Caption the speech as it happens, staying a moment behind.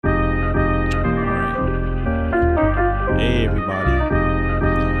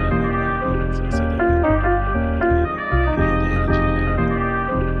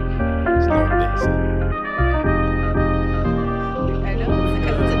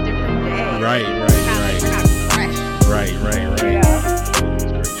Right.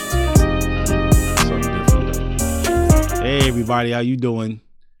 Something different though. Hey everybody, how you doing?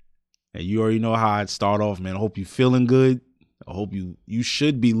 And you already know how I'd start off, man. I hope you feeling good. I hope you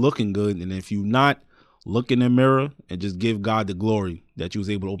should be looking good. And if you not, look in the mirror and just give God the glory that you was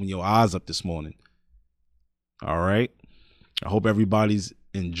able to open your eyes up this morning. All right. I hope everybody's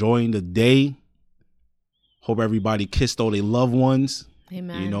enjoying the day. Hope everybody kissed all their loved ones.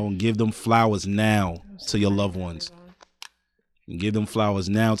 Amen. You know, and give them flowers now to your loved ones. And give them flowers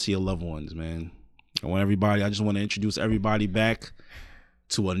now to your loved ones, man. I just want to introduce everybody back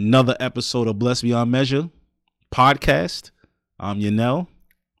to another episode of Blessed Beyond Measure podcast. I'm Yanel.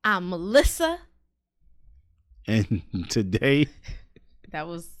 I'm Melissa. And today... That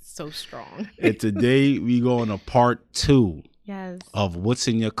was so strong. And today we go on a part 2 of What's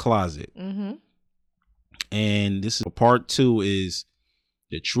in Your Closet. Mm-hmm. And this is part 2 is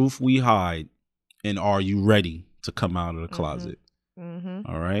the truth we hide and are you ready to come out of the closet? Mm-hmm.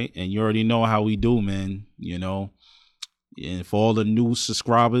 All right. And you already know how we do, man. You know, and for all the new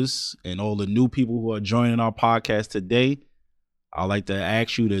subscribers and all the new people who are joining our podcast today, I'd like to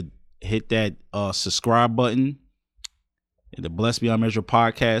ask you to hit that subscribe button in the Blessed Beyond Measure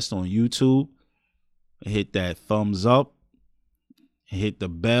podcast on YouTube. Hit that thumbs up. Hit the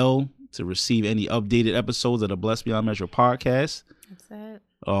bell to receive any updated episodes of the Blessed Beyond Measure podcast. That's it.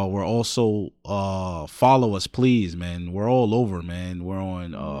 We're also follow us, please, man. We're all over, man. We're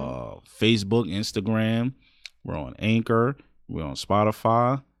on Facebook, Instagram. We're on Anchor. We're on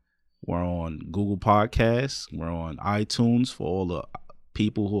Spotify. We're on Google Podcasts. We're on iTunes for all the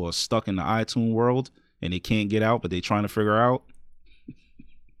people who are stuck in the iTunes world and they can't get out, but they're trying to figure out.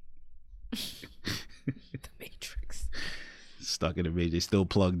 The Matrix. Stuck in the Matrix. They still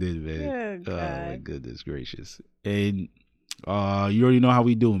plugged in, man. Oh, my goodness gracious. And you already know how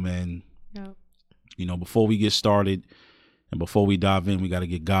we do, man. Yep. You know, before we get started and before we dive in, we got to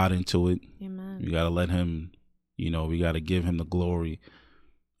get God into it. Amen. We got to let him, you know, we got to give him the glory.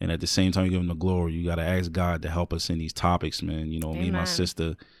 And at the same time you give him the glory, you got to ask God to help us in these topics, man. You know, me and my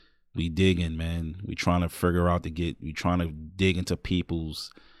sister, we digging, man. We trying to figure out we trying to dig into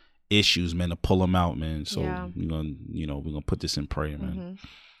people's issues, man, to pull them out, man. So we're gonna put this in prayer, man.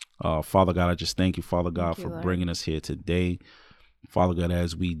 Father God, I just thank you, Father God, for bringing us here today. Father God,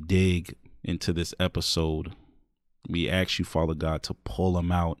 as we dig into this episode, we ask you, Father God, to pull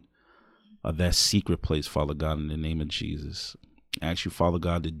them out of that secret place, Father God, in the name of Jesus. I ask you, Father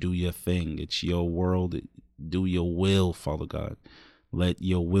God, to do your thing. It's your world. Do your will, Father God. Let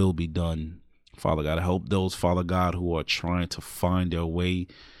your will be done, Father God. Help those, Father God, who are trying to find their way,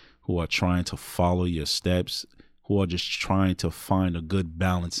 who are trying to follow your steps, who are just trying to find a good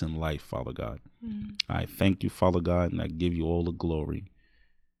balance in life, Father God. I thank you, Father God, and I give you all the glory.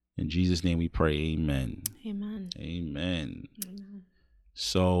 In Jesus' name we pray, amen. Amen. Amen. Amen.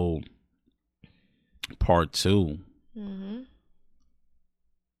 So, part 2.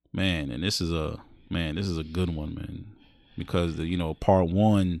 Man, and this is a good one, man. Because, part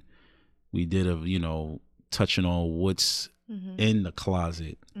 1, we did touching on what's in the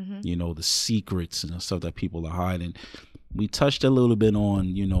closet, the secrets and the stuff that people are hiding. We touched a little bit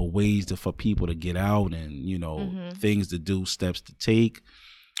on, ways for people to get out and, things to do, steps to take.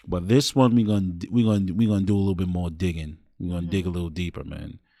 But this one, we're gonna do a little bit more digging. We're gonna dig a little deeper,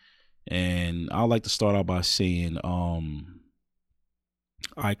 man. And I'd like to start out by saying,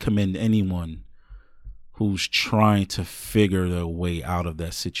 I commend anyone who's trying to figure their way out of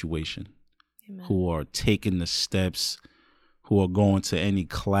that situation, who are taking the steps, who are going to any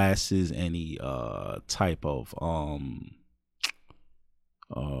classes, any type of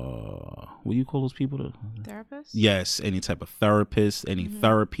what do you call those people? Therapists? Yes, any type of therapist, any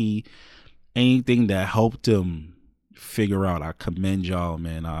therapy, anything that helped them figure out. I commend y'all,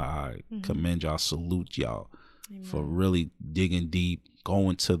 man. I commend y'all, salute y'all for really digging deep,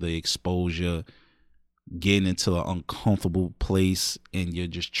 going to the exposure, getting into an uncomfortable place, and you're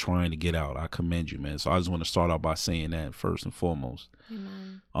just trying to get out. I commend you, man. So I just want to start out by saying that first and foremost.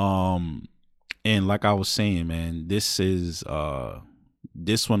 Amen. And like I was saying, man, this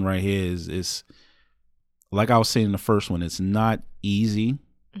one right here is like I was saying in the first one, it's not easy.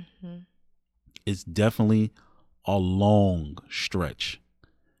 It's definitely a long stretch.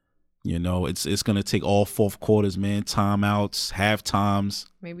 It's going to take all fourth quarters, man, timeouts, half times.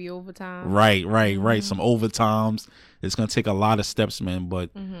 Maybe overtime. Right. Some overtimes. It's going to take a lot of steps, man, but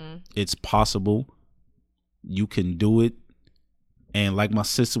it's possible. You can do it. And like my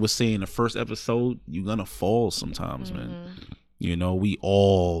sister was saying in the first episode, you're going to fall sometimes, man. We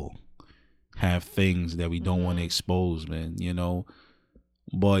all have things that we don't want to expose, man,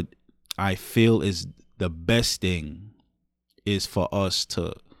 but I feel is the best thing is for us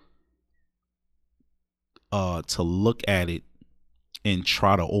to look at it and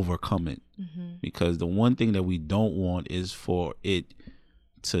try to overcome it. Because the one thing that we don't want is for it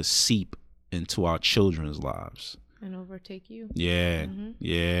to seep into our children's lives and overtake you. Yeah.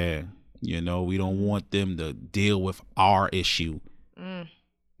 You know, we don't want them to deal with our issue. You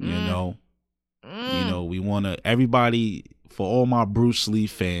know, we want to, everybody, for all my Bruce Lee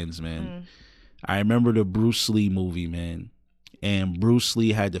fans, man, I remember the Bruce Lee movie, man, and Bruce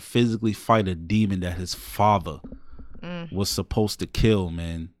Lee had to physically fight a demon that his father was supposed to kill,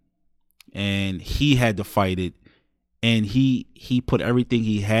 man. And he had to fight it, and he put everything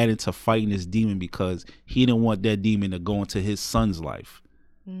he had into fighting this demon because he didn't want that demon to go into his son's life.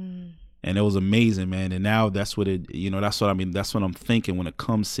 And it was amazing, man. And now that's what it, you know, that's what I mean. That's what I'm thinking when it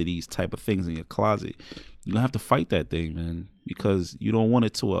comes to these type of things in your closet. You're gonna have to fight that thing, man, because you don't want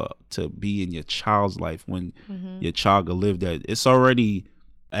it to be in your child's life when your child could live that. It's already,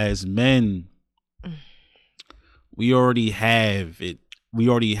 as men, we already have it. We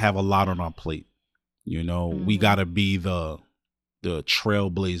already have a lot on our plate. You know, we gotta be the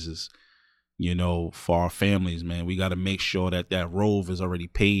trailblazers, you know, for our families, man. We gotta make sure that road is already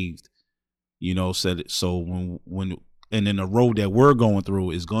paved, you know, so when and then the road that we're going through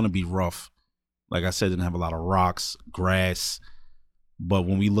is gonna be rough. Like I said, didn't have a lot of rocks, grass, but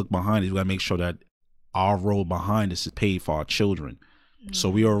when we look behind it, we gotta make sure that our road behind us is paved for our children.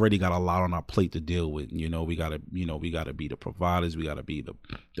 So we already got a lot on our plate to deal with. You know, we gotta be the providers. We gotta be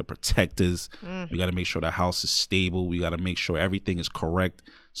the protectors. We gotta make sure the house is stable. We gotta make sure everything is correct.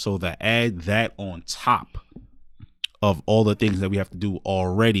 So to add that on top of all the things that we have to do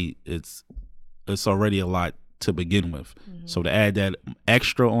already, it's already a lot to begin with. So to add that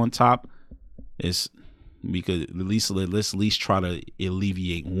extra on top is, we could let's at least try to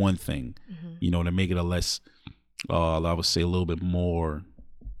alleviate one thing, you know, to make it a less, I would say, a little bit more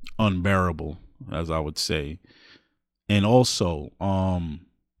unbearable, as I would say. And also,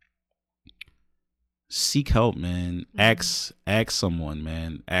 seek help, man. Ask someone,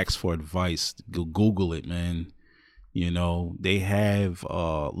 man. Ask for advice. Google it, man. You know, they have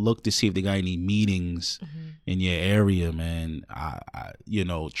look to see if they got any meetings in your area, man. I you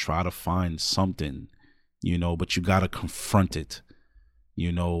know, try to find something, you know, but you gotta confront it.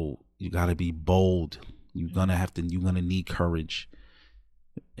 You know, you gotta be bold. You're gonna need courage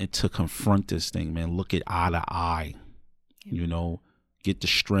and to confront this thing, man. Look it eye to eye, you know, get the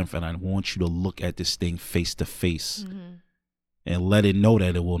strength. And I want you to look at this thing face to face and let it know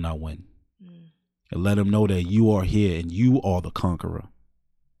that it will not win. And let them know that you are here and you are the conqueror,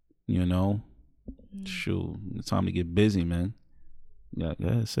 you know. Shoot, it's time to get busy, man.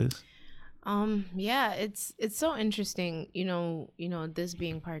 Yeah, sis. Yeah, it's so interesting, you know, this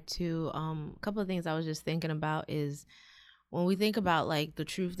being part 2. A couple of things I was just thinking about is when we think about like the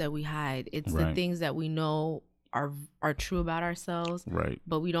truth that we hide, it's the things that we know are true about ourselves,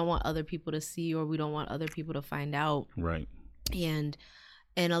 but we don't want other people to see, or we don't want other people to find out. And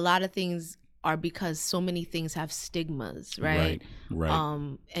a lot of things are because so many things have stigmas, right?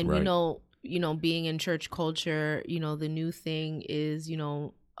 And we know, you know, being in church culture, you know, the new thing is, you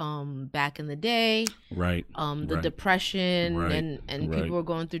know, back in the day, the depression, and people were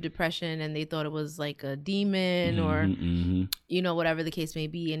going through depression and they thought it was like a demon or you know, whatever the case may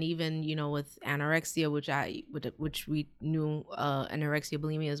be. And even, you know, with anorexia, which we knew anorexia,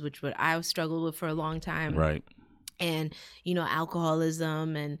 bulimia is what I struggled with for a long time, and, you know,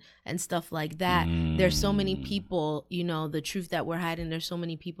 alcoholism and stuff like that. There's so many people, you know, the truth that we're hiding, there's so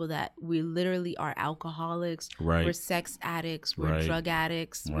many people that we literally are alcoholics, we're sex addicts, we're drug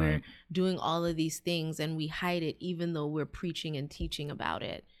addicts, we're doing all of these things, and we hide it even though we're preaching and teaching about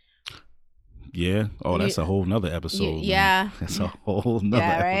it. That's a whole nother episode. That's a whole nother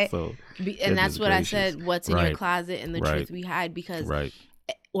episode. And that's what gracious. I said, what's in your closet and the truth we hide, because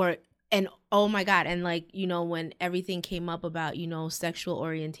and oh my God, and like, you know, when everything came up about, you know, sexual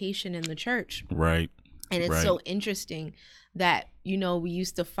orientation in the church, and it's so interesting that, you know, we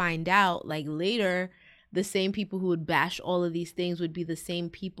used to find out like later, the same people who would bash all of these things would be the same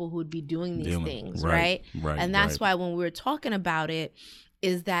people who would be doing these things, right? And that's why when we were talking about it,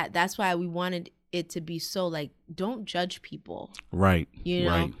 that's why we wanted it to be so like, don't judge people, you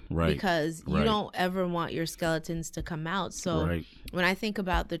know, because you don't ever want your skeletons to come out. So when I think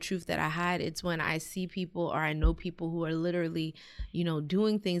about the truth that I hide, it's when I see people or I know people who are literally, you know,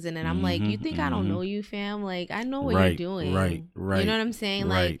 doing things, and then I'm like, you think I don't know you, fam? Like, I know what you're doing. You know what I'm saying?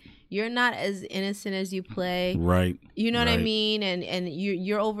 Like, you're not as innocent as you play. Right. You know right. what I mean? And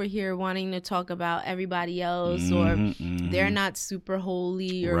you're over here wanting to talk about everybody else, or they're not super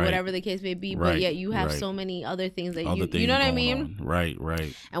holy, or whatever the case may be. But yet you have so many other things that you know what I mean? On. Right.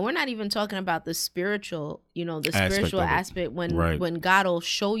 And we're not even talking about the spiritual, the spiritual aspect when God will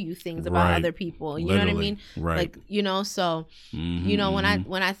show you things about other people. You know what I mean? Right. Like, so,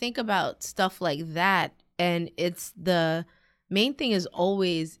 when I think about stuff like that, and it's the main thing is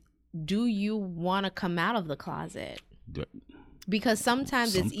always, do you want to come out of the closet? Because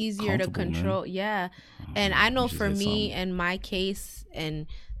sometimes it's easier to control. Man. Yeah. And I know for me and my case and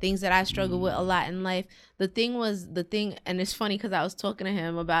things that I struggle with a lot in life, and it's funny because I was talking to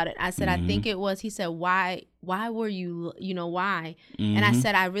him about it. I said, I think it was, he said, why were you, why? And I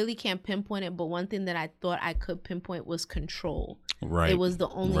said, I really can't pinpoint it. But one thing that I thought I could pinpoint was control. Right. It was the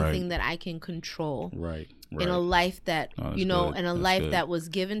only thing that I can control. Right. In a life that, in a life that was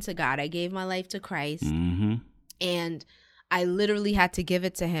given to God. I gave my life to Christ. And I literally had to give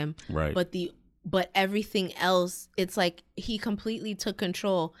it to him. Right. But everything else, it's like he completely took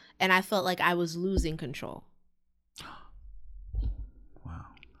control, and I felt like I was losing control. Wow,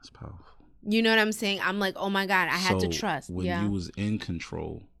 that's powerful. You know what I'm saying? I'm like, oh my God, I had to trust. When you was in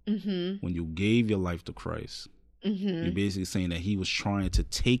control, when you gave your life to Christ, you're basically saying that he was trying to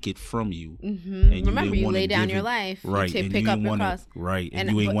take it from you. And remember, you lay down your life, right? To pick up your cross, right?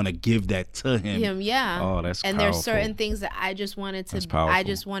 And you ain't want to give that to him. Yeah. Oh, that's and powerful. There's certain things that I just wanted to. I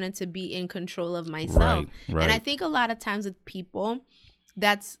just wanted to be in control of myself. Right. And I think a lot of times with people,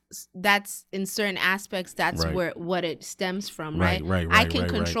 that's in certain aspects, that's where what it stems from, right? I can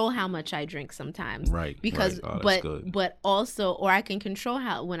control how much I drink sometimes, right? Because but also, or I can control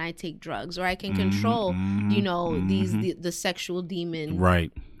how when I take drugs, or I can control the sexual demon,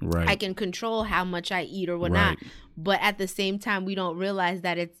 right? I can control how much I eat or whatnot. But at the same time, we don't realize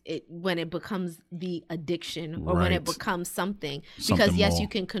that it when it becomes the addiction, or when it becomes something because yes, you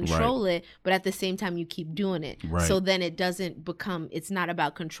can control it, but at the same time you keep doing it. So then it doesn't become, it's not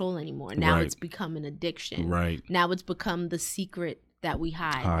about control anymore. Now it's become an addiction. Now it's become the secret that we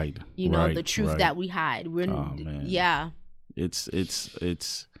hide. The truth that we hide.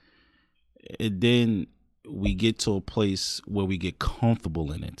 Then we get to a place where we get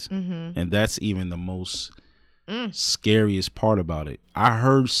comfortable in it. And that's even the most scariest part about it. I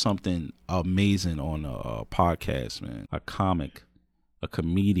heard something amazing on a podcast, man. A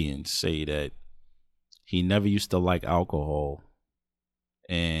comedian say that he never used to like alcohol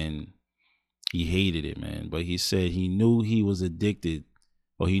and he hated it, man. But he said he knew he was addicted,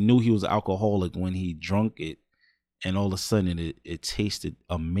 or he knew he was alcoholic when he drunk it, and all of a sudden it tasted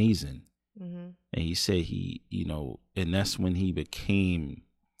amazing. And he said and that's when he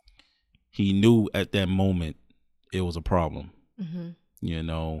knew at that moment it was a problem, and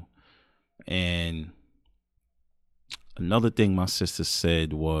another thing my sister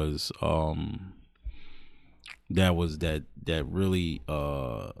said was, that really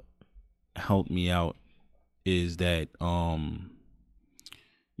helped me out is that,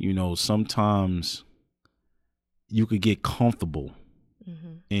 sometimes you could get comfortable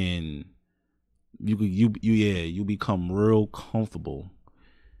and you become real comfortable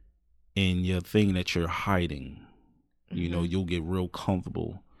in your thing that you're hiding. You'll get real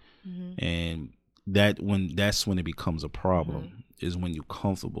comfortable, and that's when it becomes a problem, is when you're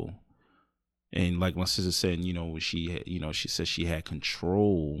comfortable. And like my sister said, she said she had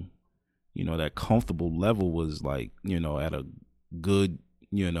control. That comfortable level was like, at a good,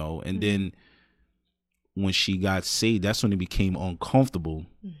 and then when she got saved, that's when it became uncomfortable.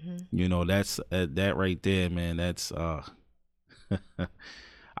 That's that right there, man. That's I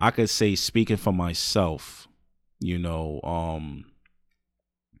could say, speaking for myself, I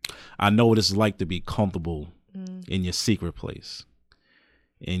know what it's like to be comfortable in your secret place,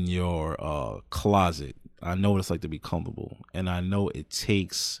 in your closet. I know what it's like to be comfortable, and I know it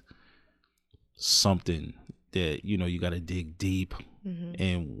takes something that you got to dig deep.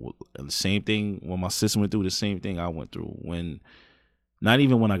 And the same thing when my sister went through, the same thing I went through. Not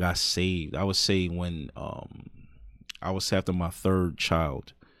even when I got saved, I would say when I was after my third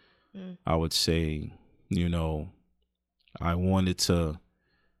child, I would say, I wanted to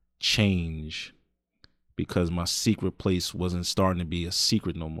change because my secret place wasn't starting to be a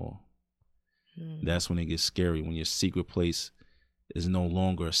secret no more. That's when it gets scary, when your secret place is no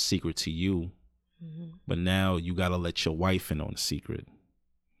longer a secret to you, but now you got to let your wife in on the secret.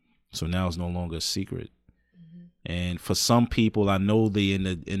 So now it's no longer a secret. And for some people, I know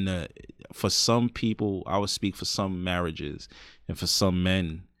for some people, I would speak for some marriages, and for some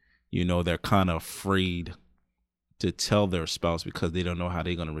men, they're kind of afraid to tell their spouse because they don't know how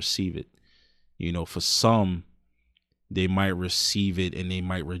they're going to receive it. You know, for some, they might receive it and they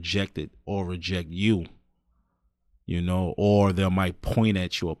might reject it or reject you, you know, or they might point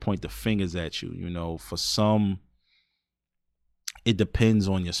at you or point the fingers at you. You know, for some, it depends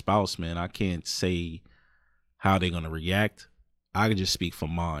on your spouse, man. I can't say how they're going to react. I can just speak for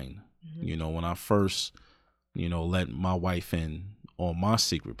mine. Mm-hmm. You know, when I first, you know, let my wife in on my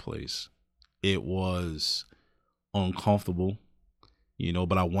secret place, it was uncomfortable, you know,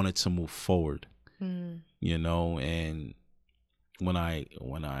 but I wanted to move forward, you know, and when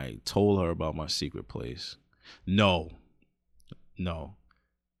I told her about my secret place, no,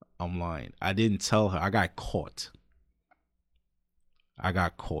 I'm lying. I didn't tell her. I got caught.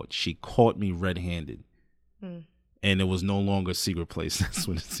 She caught me red-handed. And it was no longer a secret place. That's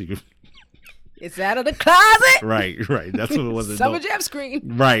when the secret. It's out of the closet. Right. That's what it was. Summer Jam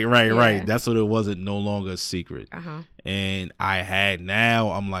screen. Right. That's what it wasn't. No longer a secret. And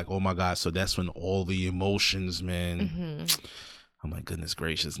I'm like, oh my God. So that's when all the emotions, man. I'm like, goodness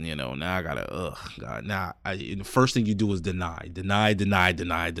gracious, you know. Now I gotta, God. Now, the first thing you do is deny. You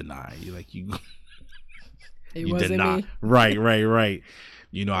like you. You deny. Me. Right.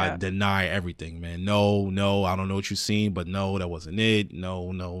 You know, yeah. I deny everything, man. No, I don't know what you seen, but no, that wasn't it.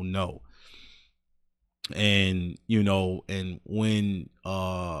 No. And, you know, and when,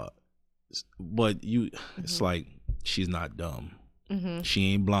 but you, it's like, she's not dumb.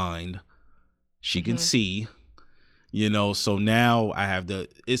 She ain't blind. She can see, you know, so now I have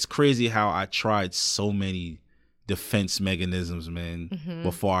it's crazy how I tried so many defense mechanisms, man,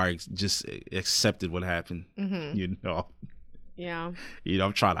 before I just accepted what happened, you know. Yeah. You know,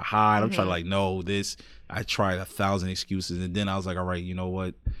 I'm trying to hide. I'm trying to like, no, this. I tried 1,000 excuses. And then I was like, all right, you know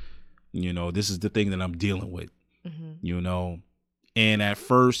what? You know, this is the thing that I'm dealing with, you know. And at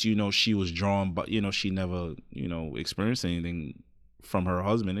first, you know, she was drawn, but, you know, she never, you know, experienced anything from her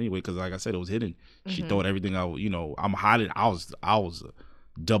husband anyway. Because like I said, it was hidden. She thought everything you know, I'm hiding. I was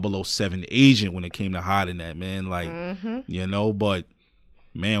a 007 agent when it came to hiding that, man. Like, you know, but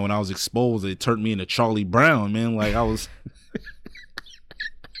man, when I was exposed, it turned me into Charlie Brown, man. Like I was.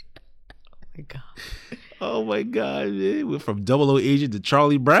 Oh my God, man. Went from 00 agent to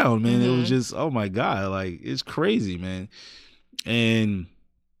Charlie Brown, man. It was just, oh my God, like it's crazy, man. And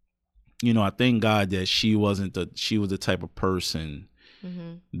you know, I thank God that she was the type of person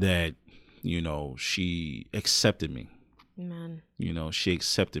that, you know, she accepted me. Amen. You know, she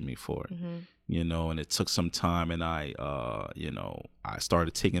accepted me for it. You know, and it took some time, and I you know, I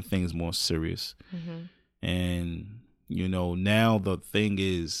started taking things more serious. And you know, now the thing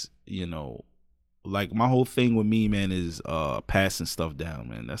is, you know, like my whole thing with me, man, is passing stuff down,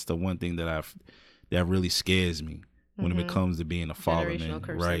 man. That's the one thing that really scares me when it comes to being a father, man.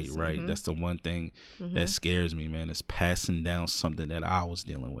 Curses. Right. That's the one thing that scares me, man, is passing down something that I was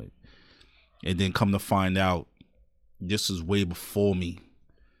dealing with. And then come to find out, this was way before me.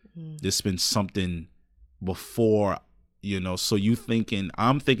 This been something before, you know, so I'm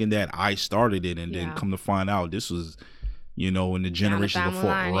thinking that I started it, and then come to find out this was, you know, in the generations before.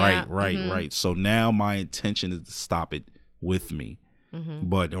 Right. So now my intention is to stop it with me.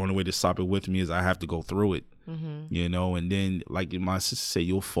 But the only way to stop it with me is I have to go through it, you know, and then like my sister said,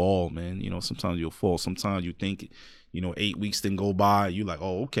 you'll fall, man. You know, sometimes you'll fall. Sometimes you think, you know, 8 weeks didn't go by. You like,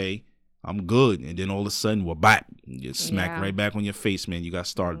 oh, okay, I'm good. And then all of a sudden we're back. You get smacked right back on your face, man. You got to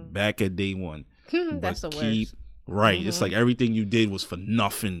start back at day one. That's the worst. Right. It's like everything you did was for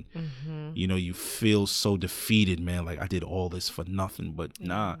nothing. You know, you feel so defeated, man. Like I did all this for nothing. But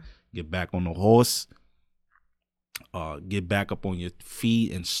nah, get back on the horse. Get back up on your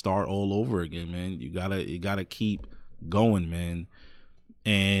feet and start all over again, man. You gotta keep going, man.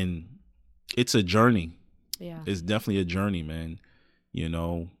 And it's a journey. Yeah. It's definitely a journey, man. You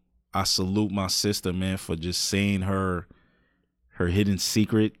know, I salute my sister, man, for just saying her hidden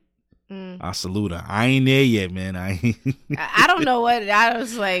secret. I salute her. I ain't there yet, man. I don't know what I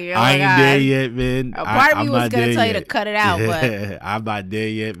was like. Oh I ain't there yet, man. A part of me was gonna tell you to cut it out, but I'm not there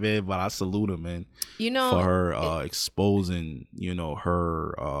yet, man. But I salute her, man. You know, for her exposing, you know,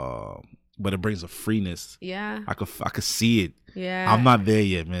 her. But it brings a freeness. Yeah, I could see it. Yeah, I'm not there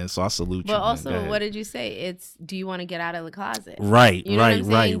yet, man. So I salute you. But also, what did you say? It's, do you want to get out of the closet? Right, you know right,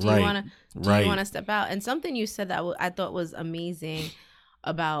 what I'm saying? right. Do you want to step out? And something you said that I thought was amazing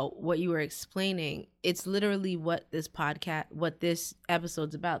about what you were explaining. It's literally what this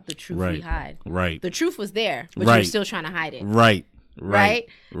episode's about. The truth we hide. Right. The truth was there, but you're still trying to hide it. Right.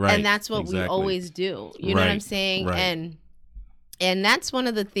 And that's what we always do. You know what I'm saying? Right. And that's one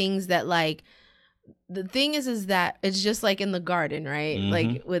of the things that, like, the thing is that it's just like in the garden, right? Mm-hmm.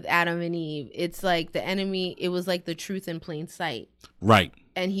 Like with Adam and Eve, it's like the enemy, it was like the truth in plain sight. Right.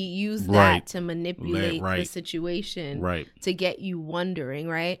 And he used that to manipulate right. the situation, right, to get you wondering,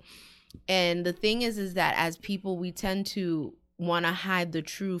 right? And the thing is that as people, we tend to want to hide the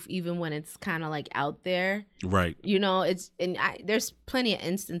truth even when it's kind of like out there, right? You know, there's plenty of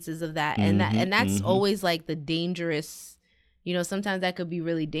instances of that, Mm-hmm, and that's mm-hmm. always like the dangerous, you know, sometimes that could be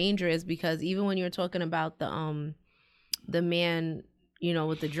really dangerous, because even when you're talking about the man, you know,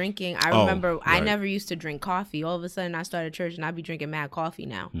 with the drinking, I remember I never used to drink coffee. All of a sudden I started church and I'd be drinking mad coffee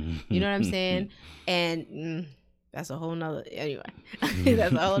now. You know what I'm saying? And that's a whole nother, anyway,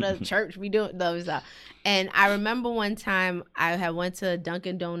 that's a whole nother church we doing those stuff. And I remember one time I had went to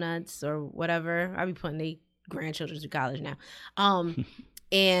Dunkin' Donuts or whatever. I'll be putting the grandchildren through college now.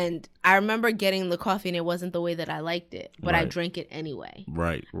 And I remember getting the coffee and it wasn't the way that I liked it, but I drank it anyway.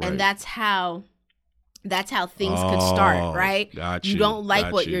 Right. And that's how things could start, right? You don't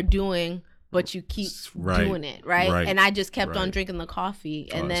like what you're doing, but you keep doing it, right? And I just kept on drinking the coffee,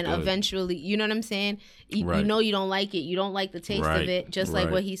 and then eventually, you know what I'm saying? You know you don't like it. You don't like the taste of it, just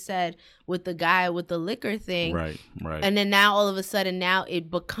like what he said with the guy with the liquor thing. Right. And then now all of a sudden now it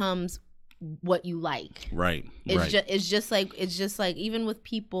becomes what you like. Right. It's just like even with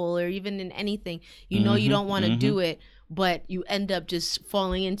people or even in anything, you know you don't want to do it, but you end up just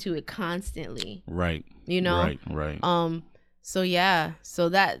falling into it constantly. Right. You know? Right. So yeah,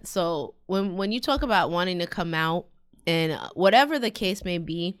 so when you talk about wanting to come out and whatever the case may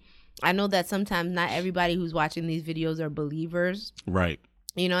be, I know that sometimes not everybody who's watching these videos are believers. Right.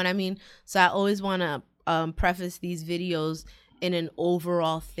 You know what I mean? So I always want to preface these videos in an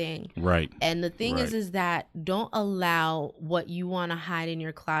overall thing. Right. And the thing is that don't allow what you want to hide in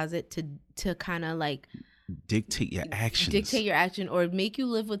your closet to kind of like dictate your action or make you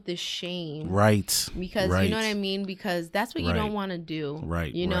live with this shame. Right. Because you know what I mean? Because that's what you don't want to do.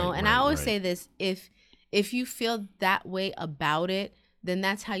 Right. You know, and I always say this, if you feel that way about it, then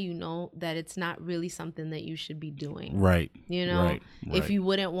that's how you know that it's not really something that you should be doing. Right. You know, if you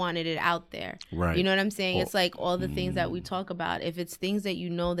wouldn't wanted it out there. Right. You know what I'm saying? It's like all the things that we talk about. If it's things that you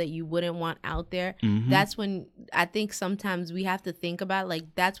know that you wouldn't want out there, that's when I think sometimes we have to think about,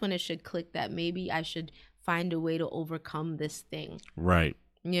 like, that's when it should click that maybe I should find a way to overcome this thing. Right.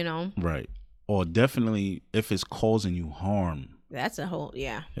 You know? Right. Or definitely if it's causing you harm. That's a whole,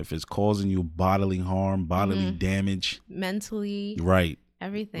 If it's causing you bodily harm, bodily damage. Mentally. Right.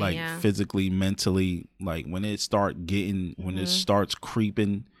 Everything, like physically, mentally, like when it starts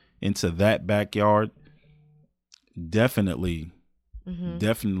creeping into that backyard, definitely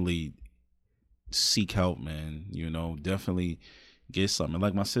seek help, man. You know, definitely get something.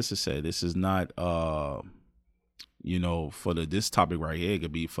 Like my sister said, this is not you know, for this topic right here, it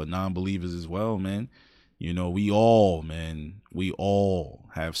could be for non-believers as well, man. You know, we all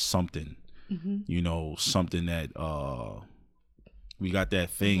have something, you know, something that we got that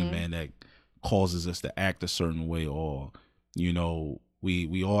thing, man, that causes us to act a certain way, or, you know,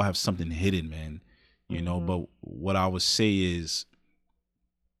 we all have something hidden, man, you know. But what I would say is,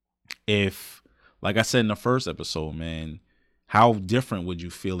 if, like I said in the first episode, man, how different would you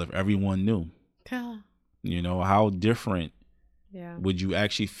feel if everyone knew? You know, how different would you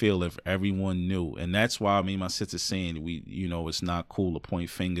actually feel if everyone knew? And that's why me and my sister's saying, you know, it's not cool to point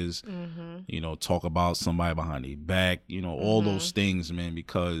fingers, you know, talk about somebody behind their back, you know, all those things, man,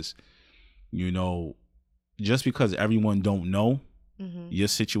 because, you know, just because everyone don't know your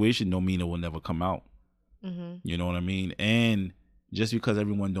situation don't mean it will never come out. You know what I mean? And just because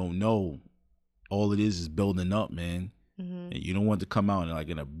everyone don't know, all it is building up, man. And you don't want to come out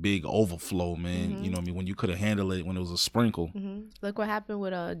in a big overflow, man. You know what I mean? When you could have handled it when it was a sprinkle. Look what happened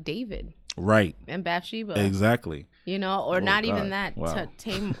with David. Right. And Bathsheba. Exactly. You know, or not God. even that. Wow.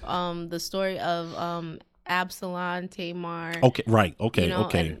 The story of Absalom, Tamar. Okay. Right. Okay. You know,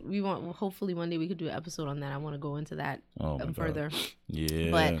 okay. And we want, hopefully one day we could do an episode on that. I want to go into that further. God.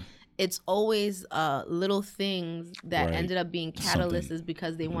 Yeah. But it's always little things that ended up being catalysts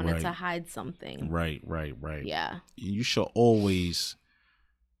because they wanted to hide something. Right. Yeah. You should always,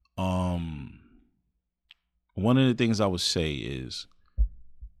 one of the things I would say is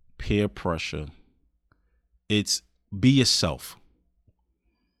peer pressure. It's be yourself.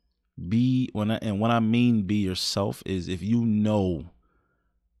 When I mean be yourself is if you know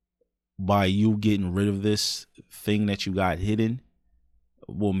by you getting rid of this thing that you got hidden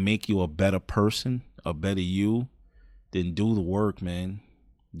will make you a better person, a better you, then do the work, man.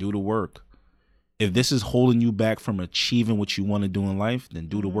 Do the work. If this is holding you back from achieving what you want to do in life, then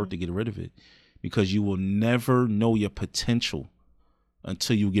do the work to get rid of it, because you will never know your potential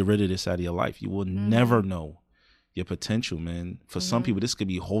until you get rid of this out of your life. You will never know your potential, man. For some people, this could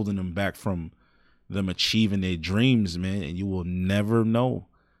be holding them back from them achieving their dreams, man, and you will never know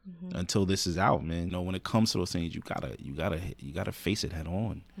until this is out, man. You know, when it comes to those things, you gotta face it head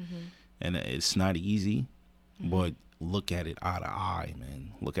on. And it's not easy, but look at it eye to eye,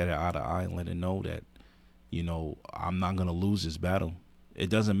 man. Look at it eye to eye and let it know that, you know, I'm not gonna lose this battle. It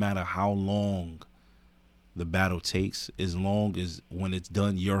doesn't matter how long the battle takes, as long as when it's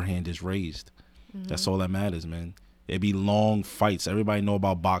done, your hand is raised. That's all that matters, man. It be long fights. Everybody know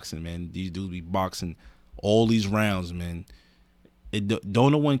about boxing, man. These dudes be boxing all these rounds, man.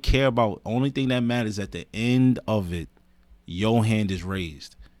 Don't no one care about. Only thing that matters at the end of it, your hand is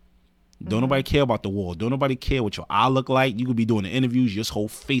raised. Don't nobody care about the wall. Don't nobody care what your eye look like. You could be doing the interviews, your whole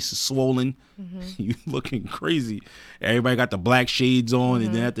face is swollen. You looking crazy. Everybody got the black shades on,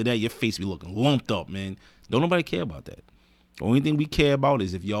 and then after that, your face be looking lumped up, man. Don't nobody care about that. The only thing we care about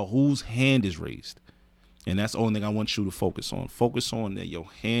is if y'all whose hand is raised. And that's the only thing I want you to focus on. Focus on that your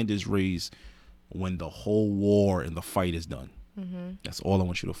hand is raised when the whole war and the fight is done. That's all I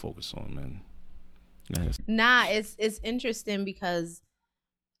want you to focus on, man. Yes. Nah, it's interesting because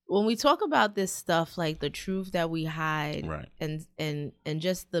when we talk about this stuff, like the truth that we hide, right, and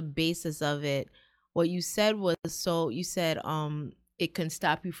just the basis of it, what you said was, so you said it can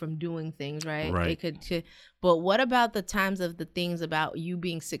stop you from doing things, right? Right. It could, but what about the times of the things about you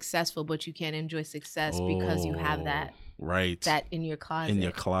being successful, but you can't enjoy success because you have that, right, that in your closet. In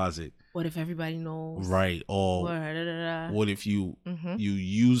your closet. What if everybody knows? Right. Or what if you you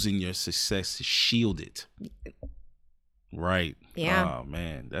using your success to shield it? Right. Yeah. Oh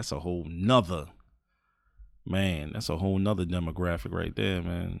man, that's a whole nother demographic right there,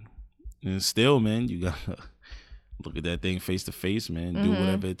 man. And still, man, you gotta look at that thing face to face, man. Do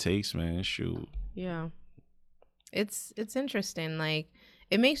whatever it takes, man. Shoot. Yeah. It's interesting. Like,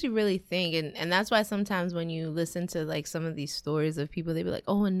 it makes you really think, and that's why sometimes when you listen to like some of these stories of people, they be like,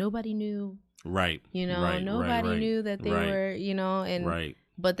 oh, and nobody knew. Right. You know, nobody knew that they were, you know, and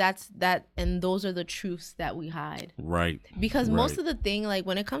but and those are the truths that we hide. Right. Because most of the thing, like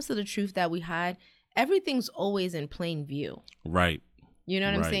when it comes to the truth that we hide, everything's always in plain view. Right. You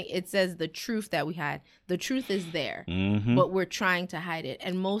know what I'm saying? It says the truth that we hide. The truth is there, but we're trying to hide it.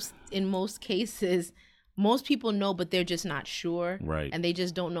 And in most cases, most people know, but they're just not sure. Right. And they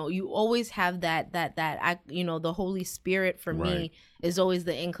just don't know. You always have that, you know, the Holy Spirit for me is always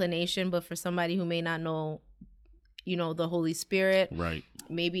the inclination. But for somebody who may not know, you know, the Holy Spirit, right,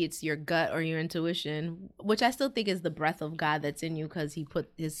 maybe it's your gut or your intuition, which I still think is the breath of God that's in you because he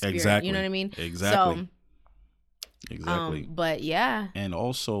put his spirit. Exactly. You know what I mean? Exactly. So, exactly. But yeah. And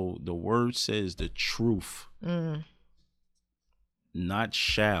also the word says the truth. Not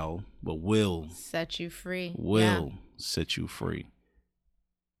shall, but will set you free. Will set you free.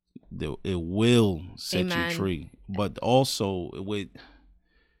 It will set you free. But also with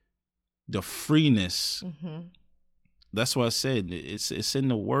the freeness, that's what I said. It's in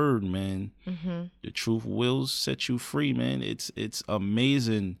the word, man. The truth will set you free, man. It's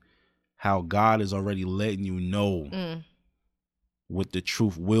amazing how God is already letting you know what the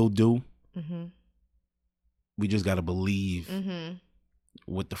truth will do. We just got to believe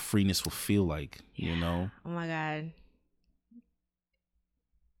what the freeness will feel like, you know? Oh my God.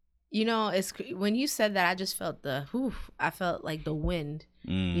 You know, it's when you said that, I just felt I felt like the wind,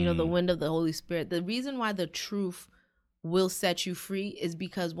 you know, the wind of the Holy Spirit. The reason why the truth will set you free is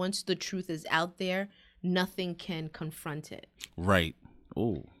because once the truth is out there, nothing can confront it. Right.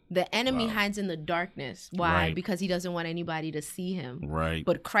 Oh. The enemy hides in the darkness. Why? Right. Because he doesn't want anybody to see him. Right.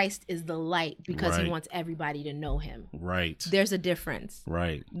 But Christ is the light because he wants everybody to know him. Right. There's a difference.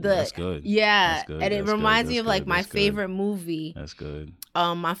 Right. That's good. Yeah. That's good. And it reminds me of like my favorite movie. That's good.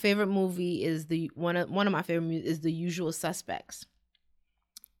 My favorite movie is one of my favorite movies is The Usual Suspects.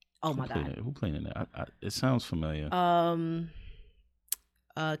 Oh my God. Who playing in that? It sounds familiar. Kevin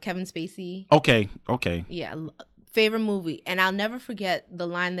Spacey. Okay. Yeah. Favorite movie, and I'll never forget the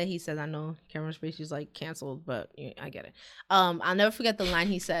line that he says. I know Kevin Spacey's like canceled, but I get it. I'll never forget the line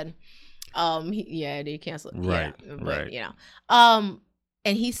he said. They canceled. Right, yeah, but, right. You know,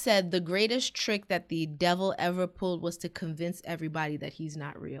 and he said the greatest trick that the devil ever pulled was to convince everybody that he's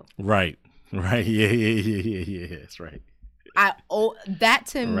not real. Right. Yeah. That's right. That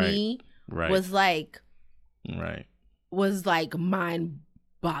to me was like, right, was like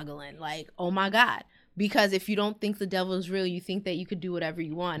mind-boggling. Like, oh my God. Because if you don't think the devil is real, you think that you could do whatever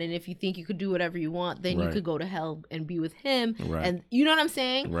you want. And if you think you could do whatever you want, then you could go to hell and be with him. Right. And you know what I'm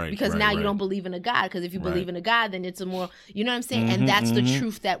saying? Right. Because now you don't believe in a God. Because if you believe in a God, then it's a more, you know what I'm saying? And that's the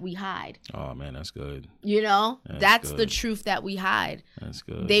truth that we hide. Oh, man, that's good. You know, that's the truth that we hide. That's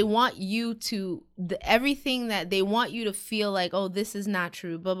good. They want you to, everything that they want you to feel like, oh, this is not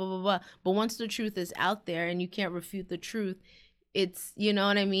true, blah, blah, blah, blah. But once the truth is out there and you can't refute the truth, it's, you know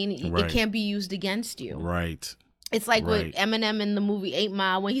what I mean? It can't be used against you. Right. It's like with Eminem in the movie 8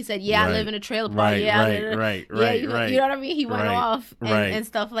 Mile when he said, I live in a trailer park. Right. You know what I mean? He went off and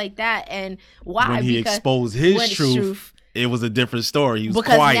stuff like that. And why? When he exposed his truth, it was a different story. He was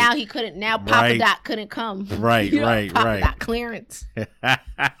because quiet. Now he couldn't. Now Papa Doc couldn't come. Right. Papa Doc clearance.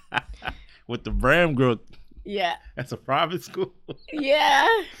 With the Bram girl. Yeah. That's a private school. Yeah.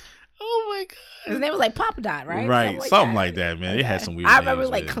 Oh my God. His name was like Papa Dot, right? Right. Something like that, man. It had some weird I remember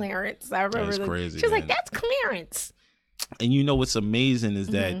names, like man. Clarence. I remember that's crazy. She was man. like, that's Clarence. And you know what's amazing is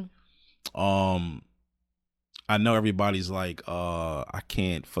that I know everybody's like, I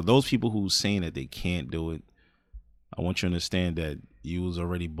can't. For those people who's saying that they can't do it, I want you to understand that you was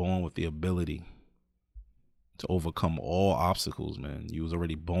already born with the ability to overcome all obstacles, man. You was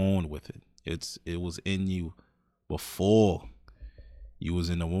already born with it. It was in you before you was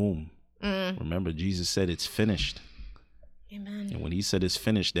in the womb. Remember, Jesus said it's finished. Amen. And when he said it's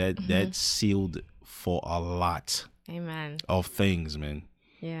finished, that sealed for a lot of things, man.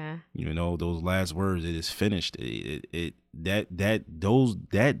 Yeah. You know, those last words, it is finished. That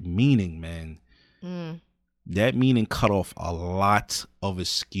meaning, man. That meaning cut off a lot of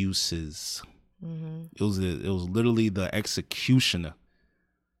excuses. It was literally the executioner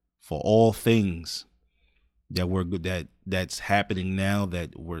for all things that we're good that's happening now,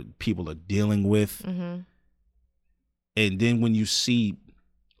 that people are dealing with. And then when you see,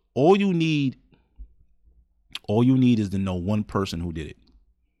 all you need is to know one person who did it.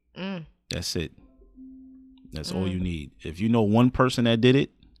 That's it. That's all you need. If you know one person that did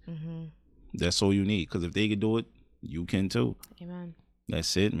it, that's all you need. Because if they can do it, you can too. Amen.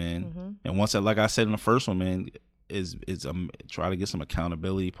 That's it, man. And once, like I said in the first one, man, is try to get some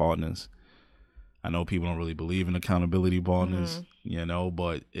accountability partners. I know people don't really believe in accountability partners, you know,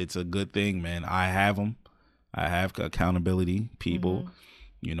 but it's a good thing, man. I have them. I have accountability people.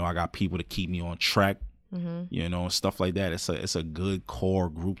 You know, I got people to keep me on track. You know, stuff like that. It's a good core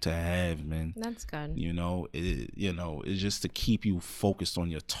group to have, man. That's good. You know, it's just to keep you focused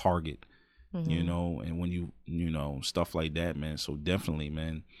on your target. You know, and when you know, stuff like that, man. So definitely,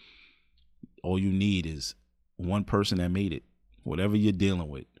 man, all you need is one person that made it. Whatever you're dealing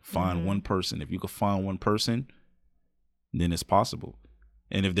with, find one person. If you could find one person, then it's possible.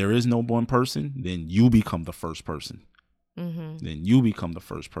 And if there is no one person, then you become the first person. Then you become the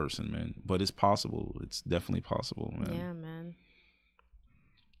first person, man. But it's possible. It's definitely possible, man. Yeah, man.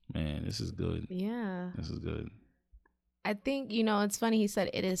 Man, this is good. Yeah. This is good. I think, you know, it's funny he said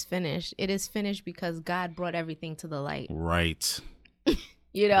it is finished. It is finished because God brought everything to the light. Right.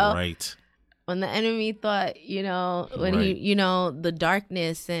 You know? Right. When the enemy thought, you know, when he, you know, the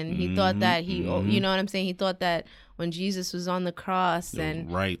darkness, and he thought that he, you know what I'm saying? He thought that when Jesus was on the cross and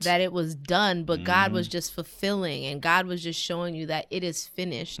that it was done, but God was just fulfilling, and God was just showing you that it is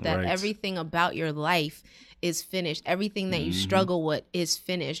finished, that everything about your life is finished. Everything that you struggle with is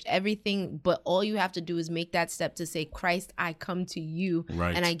finished. Everything, but all you have to do is make that step to say, Christ, I come to you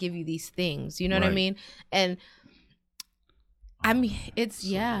and I give you these things. You know what I mean? And I mean, it's,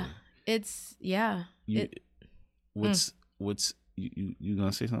 it's, what's you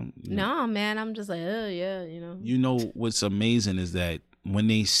gonna say something? No, man, I'm just like, oh yeah, you know. You know what's amazing is that when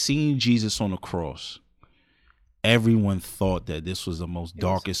they seen Jesus on the cross, everyone thought that this was the most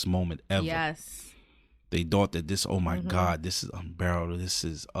darkest moment ever. Yes. They thought that this, oh my God, this is unbearable. This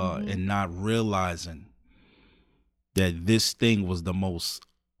is and not realizing that this thing was the most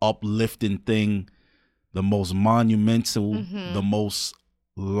uplifting thing, the most monumental, the most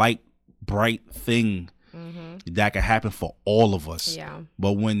bright thing that could happen for all of us. Yeah.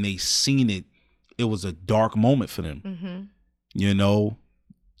 But when they seen it, it was a dark moment for them. You know?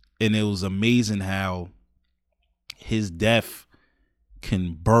 And it was amazing how his death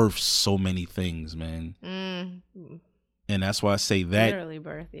can birth so many things, man. And that's why I say that literally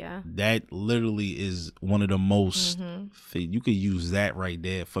birth, that literally is one of the most you could use that right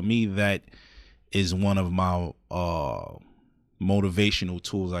there. For me, that is one of my motivational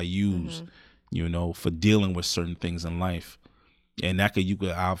tools I use, you know, for dealing with certain things in life. And that could,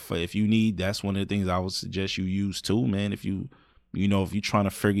 if you need, that's one of the things I would suggest you use too, man. If you know, if you're trying to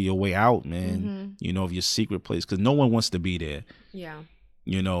figure your way out, man, you know, of your secret place, because no one wants to be there. Yeah.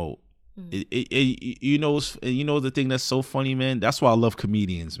 You know, You know the thing that's so funny, man? That's why I love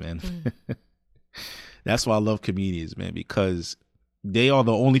comedians, man. That's why I love comedians, man, because they are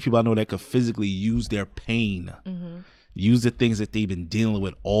the only people I know that could physically use their pain, use the things that they've been dealing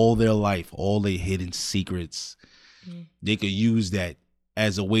with all their life, all their hidden secrets. They could use that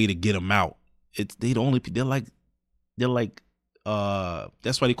as a way to get them out. They're like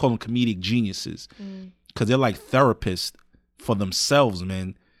that's why they call them comedic geniuses, because they're like therapists for themselves,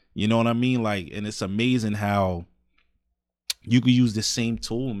 man. You know what I mean? Like, and it's amazing how you could use the same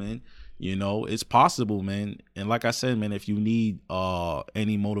tool, man. You know, it's possible, man. And like I said, man, if you need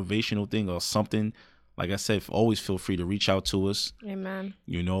any motivational thing or something, like I said, always feel free to reach out to us. Amen.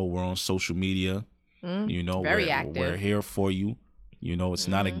 You know, we're on social media. You know, very active. We're here for you. You know, it's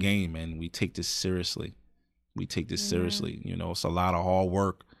not a game, and we take this seriously. You know, it's a lot of hard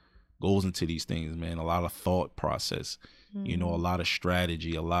work goes into these things, man. A lot of thought process. You know, a lot of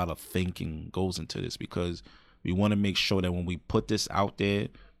strategy, a lot of thinking goes into this, because we want to make sure that when we put this out there,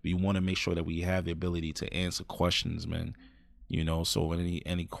 we want to make sure that we have the ability to answer questions, man. You know, so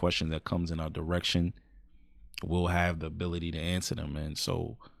any question that comes in our direction, we'll have the ability to answer them, man.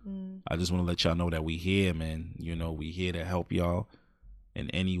 So I just want to let y'all know that we here, man. You know, we here to help y'all in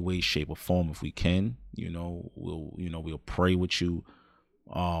any way, shape, or form if we can. You know, we'll pray with you.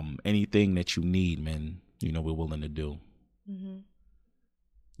 Anything that you need, man, you know, we're willing to do.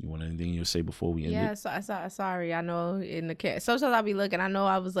 You want anything you say before we end it? Yeah, sorry. I know in the cat. Sometimes I'll be looking. I know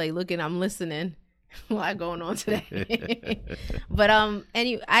I was like looking. I'm listening. A lot going on today. But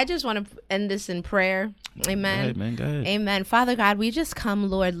anyway, I just want to end this in prayer. Amen. Go ahead. Amen. Father God, we just come,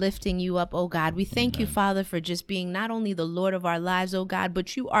 Lord, lifting you up, oh God. We thank you, Father, for just being not only the Lord of our lives, oh God,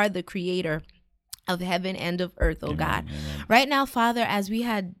 but you are the creator of heaven and of earth, oh God. Amen. Right now, Father, as we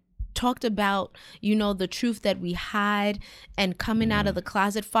had talked about, you know, the truth that we hide and coming out of the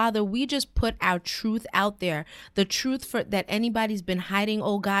closet, Father, we just put our truth out there, the truth that anybody's been hiding,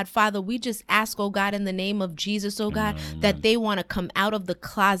 oh God. Father, we just ask, oh God, in the name of Jesus, oh God, that they want to come out of the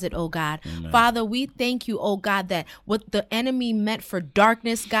closet, oh God. Father, we thank you, oh God, that what the enemy meant for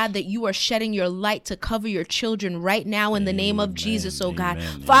darkness, God, that you are shedding your light to cover your children right now in the name of Jesus, oh God.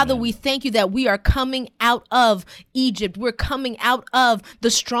 Father, we thank you that we are coming out of Egypt. We're coming out of the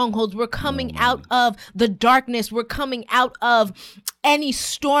stronghold. We're coming out of the darkness. We're coming out of any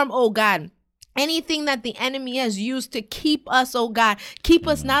storm, oh God. Anything that the enemy has used to keep us, oh God, keep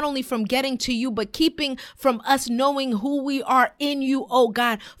us not only from getting to you, but keeping from us knowing who we are in you, oh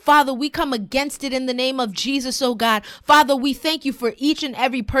God. Father, we come against it in the name of Jesus, oh God. Father, we thank you for each and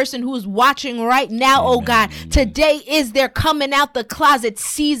every person who is watching right now, oh God. Today is their coming out the closet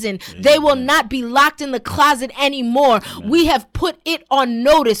season. They will not be locked in the closet anymore. We have put it on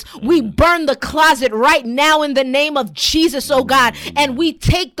notice. We burn the closet right now in the name of Jesus, oh God. And we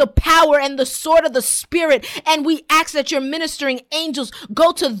take the power and the sword of the Spirit, and we ask that your ministering angels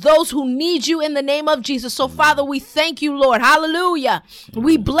go to those who need you in the name of Jesus. So, Father, we thank you, Lord. Hallelujah.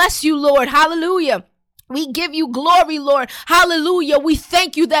 We bless you, Lord. Hallelujah. We give you glory, Lord. Hallelujah. We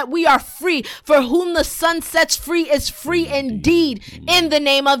thank you that we are free. For whom the Son sets free is free indeed. In the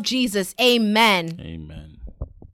name of Jesus. Amen. Amen.